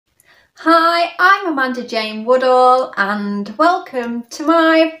Hi, I'm Amanda Jane Woodall and welcome to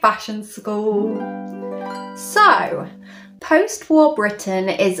my fashion school. So, post-war Britain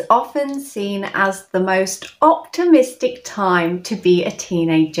is often seen as the most optimistic time to be a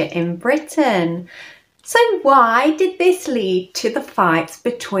teenager in Britain. So why did this lead to the fights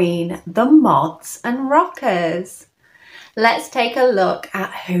between the mods and rockers? Let's take a look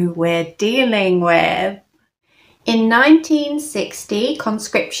at who we're dealing with. In 1960,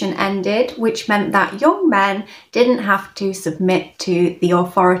 conscription ended, which meant that young men didn't have to submit to the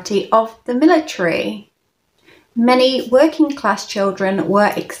authority of the military. Many working class children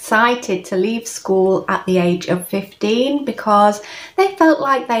were excited to leave school at the age of 15 because they felt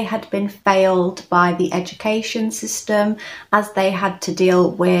like they had been failed by the education system, as they had to deal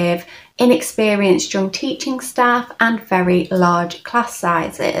with inexperienced young teaching staff and very large class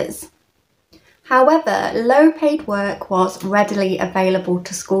sizes. However, low-paid work was readily available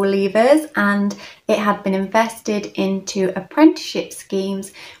to school leavers, and it had been invested into apprenticeship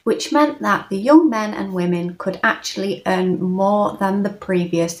schemes, which meant that the young men and women could actually earn more than the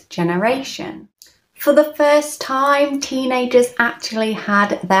previous generation. For the first time, teenagers actually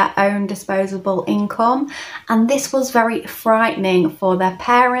had their own disposable income, and this was very frightening for their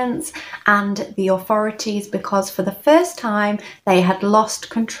parents and the authorities because for the first time they had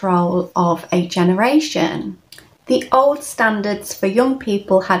lost control of a generation. The old standards for young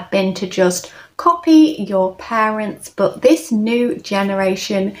people had been to just copy your parents, but this new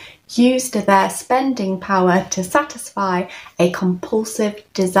generation used their spending power to satisfy a compulsive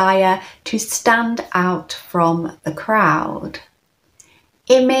desire to stand out from the crowd.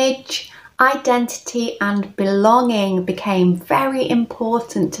 Image, identity and belonging became very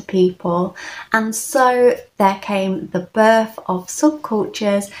important to people, and so there came the birth of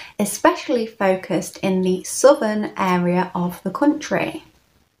subcultures, especially focused in the southern area of the country.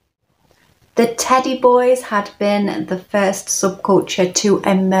 The Teddy Boys had been the first subculture to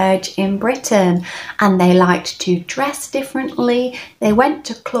emerge in Britain, and they liked to dress differently, they went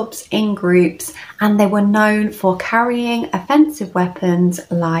to clubs in groups, and they were known for carrying offensive weapons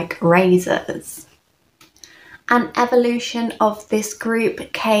like razors. An evolution of this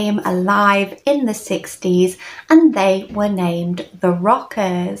group came alive in the 60s, and they were named the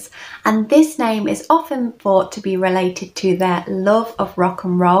Rockers. And this name is often thought to be related to their love of rock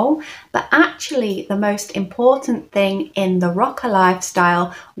and roll, but actually the most important thing in the rocker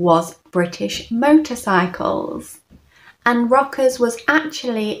lifestyle was British motorcycles. And Rockers was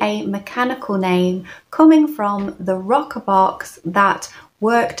actually a mechanical name coming from the rocker box that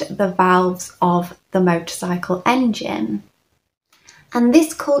worked the valves of the motorcycle engine. And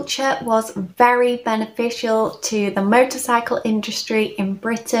this culture was very beneficial to the motorcycle industry in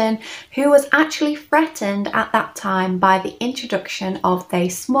Britain, who was actually threatened at that time by the introduction of a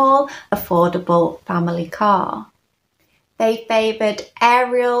small, affordable family car. They favoured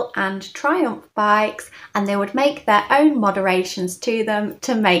aerial and Triumph bikes, and they would make their own moderations to them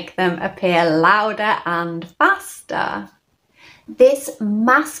to make them appear louder and faster. This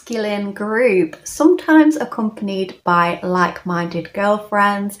masculine group, sometimes accompanied by like-minded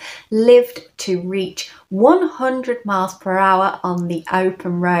girlfriends, lived to reach 100 miles per hour on the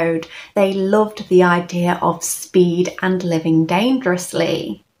open road. They loved the idea of speed and living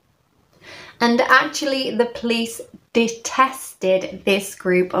dangerously. And actually, the police detested this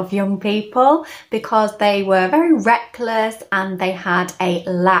group of young people because they were very reckless and they had a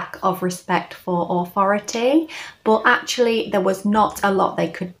lack of respect for authority. But actually, there was not a lot they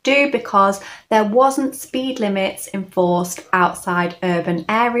could do because there wasn't speed limits enforced outside urban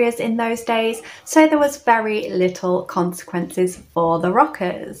areas in those days, so there was very little consequences for the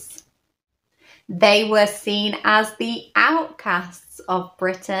rockers. They were seen as the outcasts of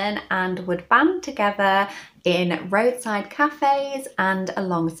Britain and would band together in roadside cafes and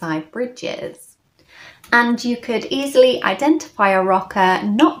alongside bridges. And you could easily identify a rocker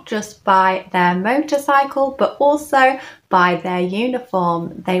not just by their motorcycle but also by their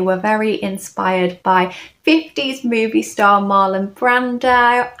uniform. They were very inspired by 50s movie star Marlon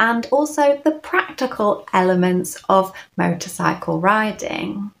Brando and also the practical elements of motorcycle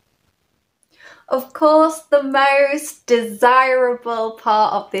riding. Of course, the most desirable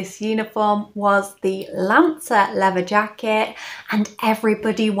part of this uniform was the Lancer leather jacket, and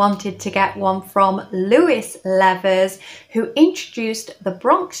everybody wanted to get one from Lewis Leathers, who introduced the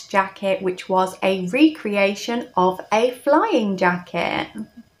Bronx jacket, which was a recreation of a flying jacket.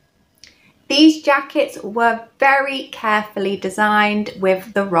 These jackets were very carefully designed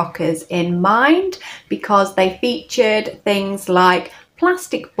with the rockers in mind because they featured things like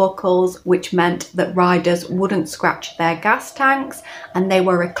plastic buckles, which meant that riders wouldn't scratch their gas tanks, and they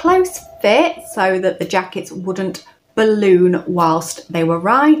were a close fit so that the jackets wouldn't balloon whilst they were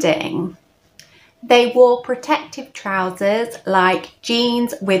riding. They wore protective trousers like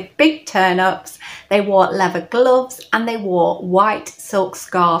jeans with big turn-ups, they wore leather gloves, and they wore white silk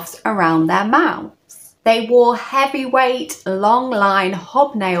scarves around their mouths. They wore heavyweight, long line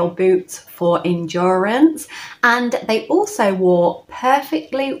hobnail boots for endurance, and they also wore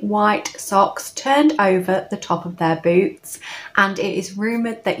perfectly white socks turned over the top of their boots, and it is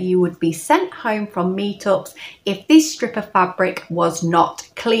rumoured that you would be sent home from meetups if this strip of fabric was not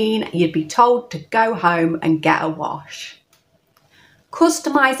clean. You'd be told to go home and get a wash.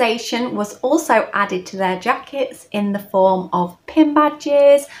 Customization was also added to their jackets in the form of pin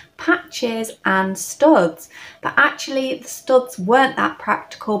badges, patches and studs, but actually the studs weren't that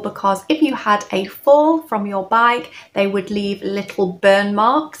practical because if you had a fall from your bike they would leave little burn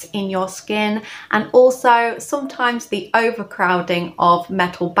marks in your skin, and also sometimes the overcrowding of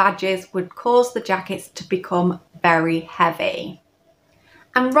metal badges would cause the jackets to become very heavy.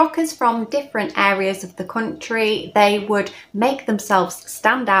 And rockers from different areas of the country, they would make themselves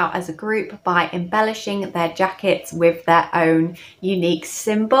stand out as a group by embellishing their jackets with their own unique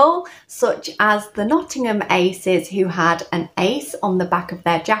symbol, such as the Nottingham Aces, who had an ace on the back of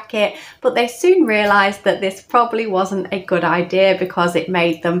their jacket, but they soon realised that this probably wasn't a good idea because it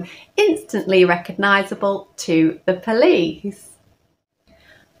made them instantly recognisable to the police.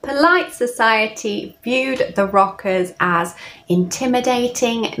 Polite society viewed the rockers as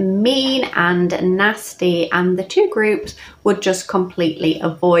intimidating, mean and nasty, and the two groups would just completely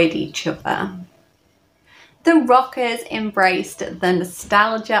avoid each other. The rockers embraced the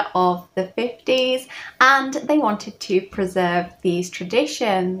nostalgia of the 50s and they wanted to preserve these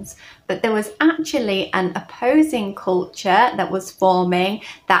traditions, but there was actually an opposing culture that was forming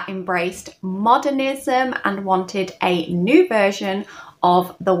that embraced modernism and wanted a new version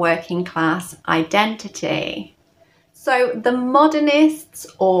of the working class identity. So the modernists,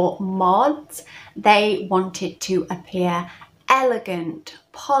 or mods, they wanted to appear elegant,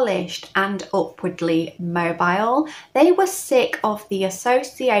 polished and upwardly mobile. They were sick of the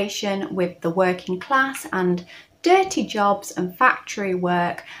association with the working class and dirty jobs and factory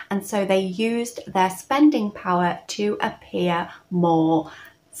work, and so they used their spending power to appear more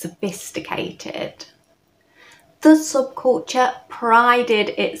sophisticated. The subculture prided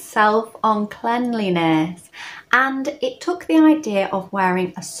itself on cleanliness, and it took the idea of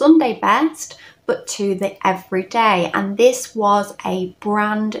wearing a Sunday best but to the everyday, and this was a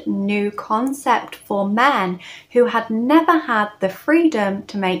brand new concept for men who had never had the freedom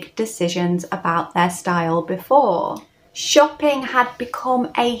to make decisions about their style before. Shopping had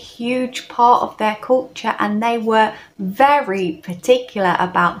become a huge part of their culture and they were very particular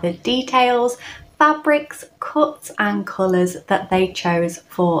about the details, fabrics, cuts and colours that they chose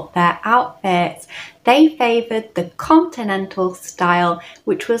for their outfits. They favoured the continental style,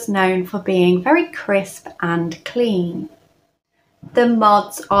 which was known for being very crisp and clean. The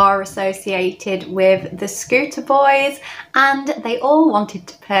mods are associated with the scooter boys and they all wanted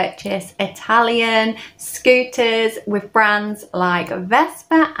to purchase Italian scooters, with brands like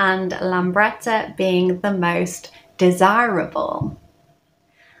Vespa and Lambretta being the most desirable.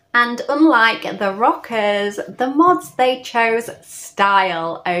 And unlike the rockers, the mods, they chose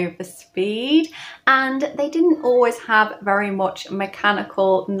style over speed, and they didn't always have very much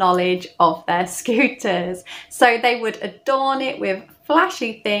mechanical knowledge of their scooters. So they would adorn it with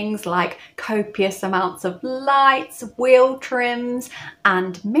flashy things like copious amounts of lights, wheel trims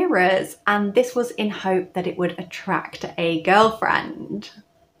and mirrors, and this was in hope that it would attract a girlfriend.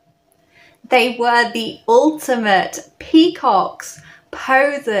 They were the ultimate peacocks,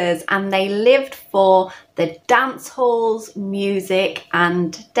 posers, and they lived for the dance halls, music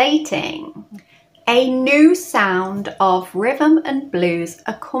and dating. A new sound of rhythm and blues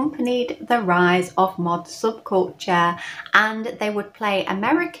accompanied the rise of mod subculture, and they would play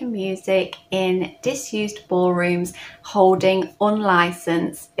American music in disused ballrooms holding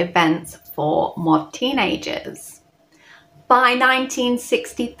unlicensed events for mod teenagers. By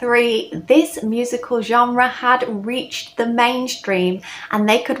 1963, this musical genre had reached the mainstream and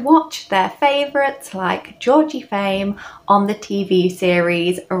they could watch their favourites like Georgie Fame on the TV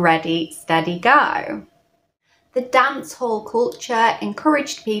series Ready, Steady, Go. The dancehall culture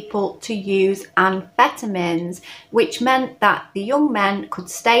encouraged people to use amphetamines, which meant that the young men could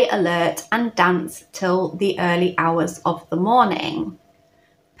stay alert and dance till the early hours of the morning.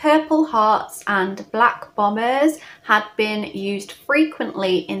 Purple hearts and black bombers had been used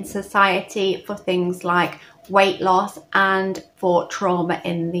frequently in society for things like weight loss and for trauma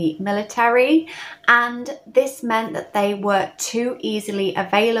in the military, and this meant that they were too easily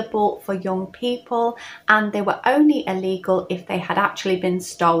available for young people, and they were only illegal if they had actually been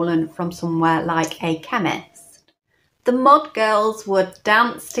stolen from somewhere like a chemist. The mod girls would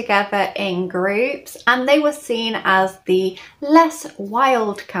dance together in groups, and they were seen as the less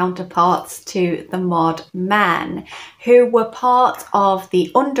wild counterparts to the mod men, who were part of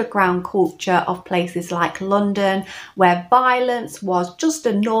the underground culture of places like London, where violence was just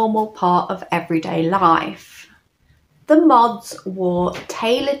a normal part of everyday life. The mods wore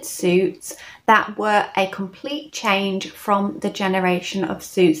tailored suits that were a complete change from the generation of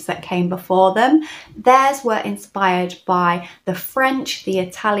suits that came before them. Theirs were inspired by the French, the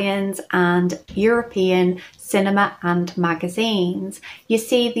Italians, and European cinema and magazines. You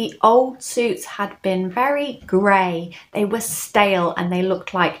see, the old suits had been very grey, they were stale, and they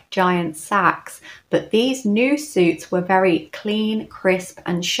looked like giant sacks. But these new suits were very clean, crisp,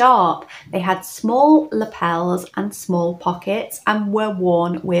 and sharp. They had small lapels and small pockets and were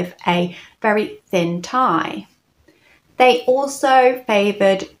worn with a very thin tie. They also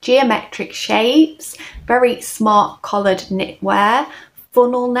favoured geometric shapes, very smart collared knitwear,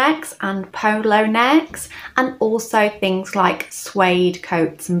 funnel necks and polo necks, and also things like suede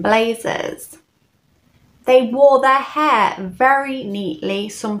coats and blazers. They wore their hair very neatly,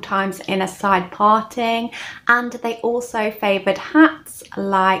 sometimes in a side parting, and they also favoured hats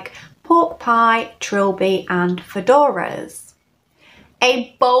like pork pie, trilby, and fedoras.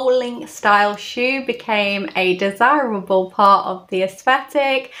 A bowling style shoe became a desirable part of the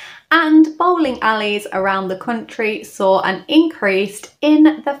aesthetic, and bowling alleys around the country saw an increase in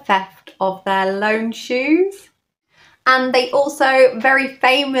the theft of their loan shoes. And they also very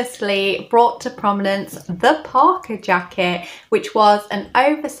famously brought to prominence the Parker jacket, which was an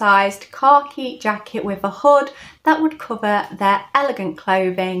oversized khaki jacket with a hood that would cover their elegant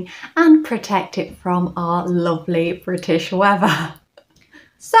clothing and protect it from our lovely British weather.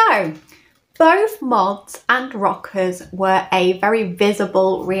 So, both mods and rockers were a very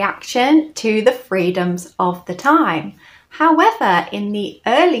visible reaction to the freedoms of the time. However, in the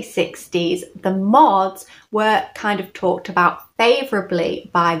early 60s, the mods were kind of talked about favourably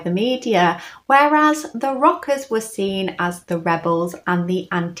by the media, whereas the rockers were seen as the rebels and the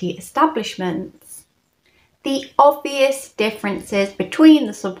anti-establishments. The obvious differences between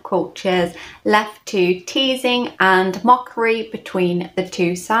the subcultures left to teasing and mockery between the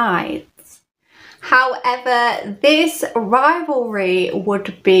two sides. However, this rivalry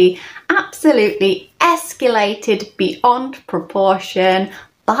would be absolutely escalated beyond proportion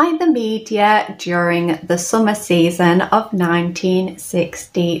by the media during the summer season of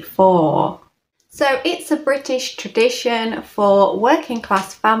 1964. So it's a British tradition for working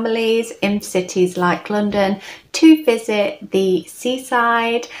class families in cities like London to visit the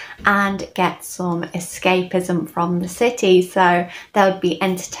seaside and get some escapism from the city. So they'll be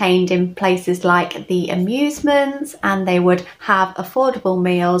entertained in places like the amusements, and they would have affordable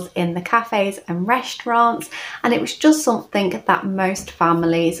meals in the cafes and restaurants, and it was just something that most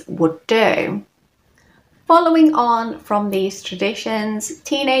families would do. Following on from these traditions,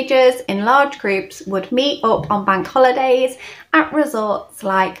 teenagers in large groups would meet up on bank holidays at resorts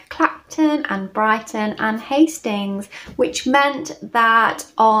like Clacton and Brighton and Hastings, which meant that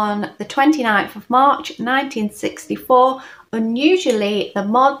on the 29th of March 1964, unusually the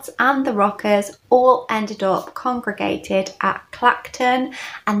mods and the rockers all ended up congregated at Clacton,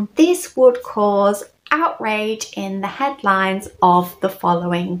 and this would cause outrage in the headlines of the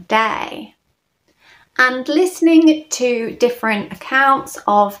following day. And listening to different accounts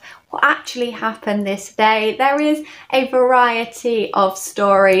of what actually happened this day, there is a variety of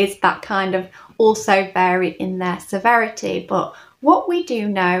stories that kind of also vary in their severity. But what we do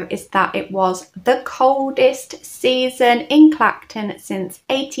know is that it was the coldest season in Clacton since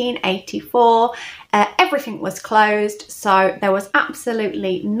 1884. Everything was closed, so there was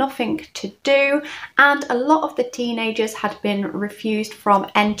absolutely nothing to do, and a lot of the teenagers had been refused from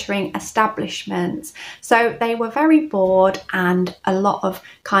entering establishments. So they were very bored, and a lot of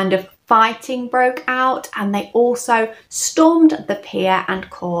kind of fighting broke out, and they also stormed the pier and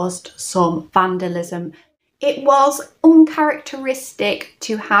caused some vandalism. It was uncharacteristic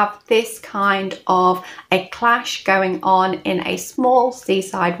to have this kind of a clash going on in a small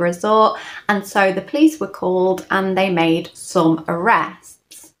seaside resort, and so the police were called and they made some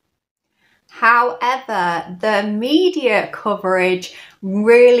arrests. However, the media coverage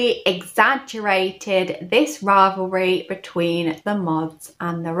really exaggerated this rivalry between the mods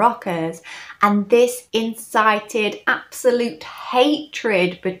and the rockers, and this incited absolute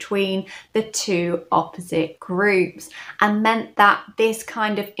hatred between the two opposite groups and meant that this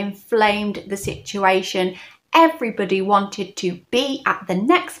kind of inflamed the situation. Everybody wanted to be at the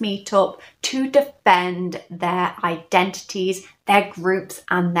next meetup to defend their identities, their groups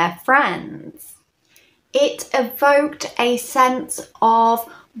and their friends. It evoked a sense of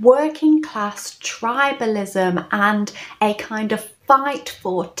working class tribalism and a kind of fight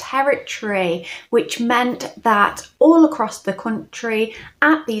for territory, which meant that all across the country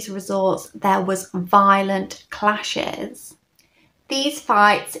at these resorts there was violent clashes. These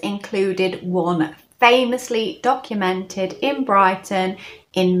fights included one famously documented in Brighton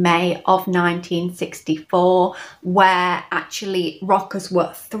in May of 1964, where actually rockers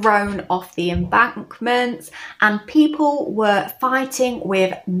were thrown off the embankments and people were fighting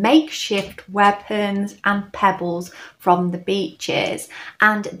with makeshift weapons and pebbles from the beaches.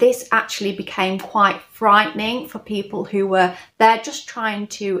 And this actually became quite frightening for people who were there just trying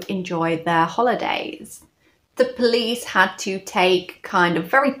to enjoy their holidays. The police had to take kind of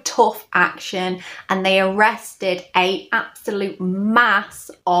very tough action and they arrested an absolute mass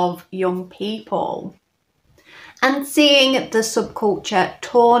of young people. And seeing the subculture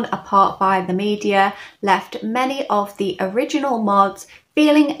torn apart by the media left many of the original mods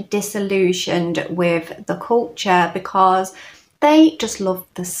feeling disillusioned with the culture because they just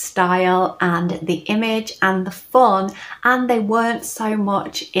loved the style and the image and the fun, and they weren't so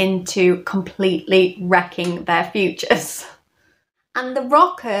much into completely wrecking their futures. And the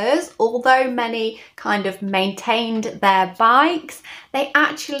rockers, although many kind of maintained their bikes, they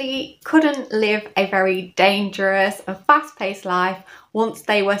actually couldn't live a very dangerous and fast-paced life once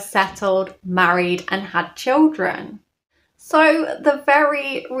they were settled, married and had children. So the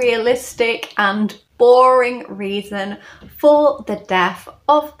very realistic and boring reason for the death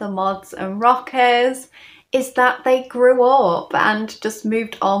of the mods and rockers is that they grew up and just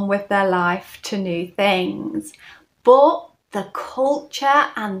moved on with their life to new things. But the culture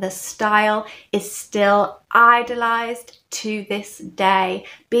and the style is still idolised to this day,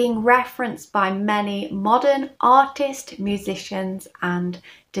 being referenced by many modern artists, musicians and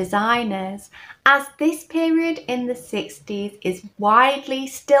designers, as this period in the 60s is widely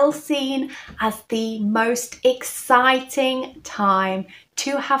still seen as the most exciting time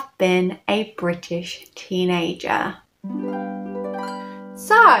to have been a British teenager.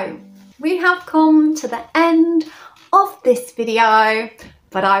 So we have come to the end of this video,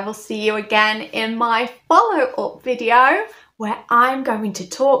 but I will see you again in my follow-up video where I'm going to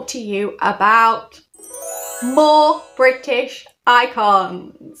talk to you about more British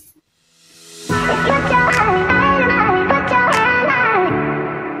icons.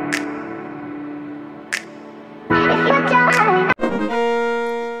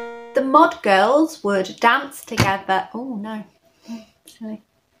 The mod girls would dance together. Oh no, sorry.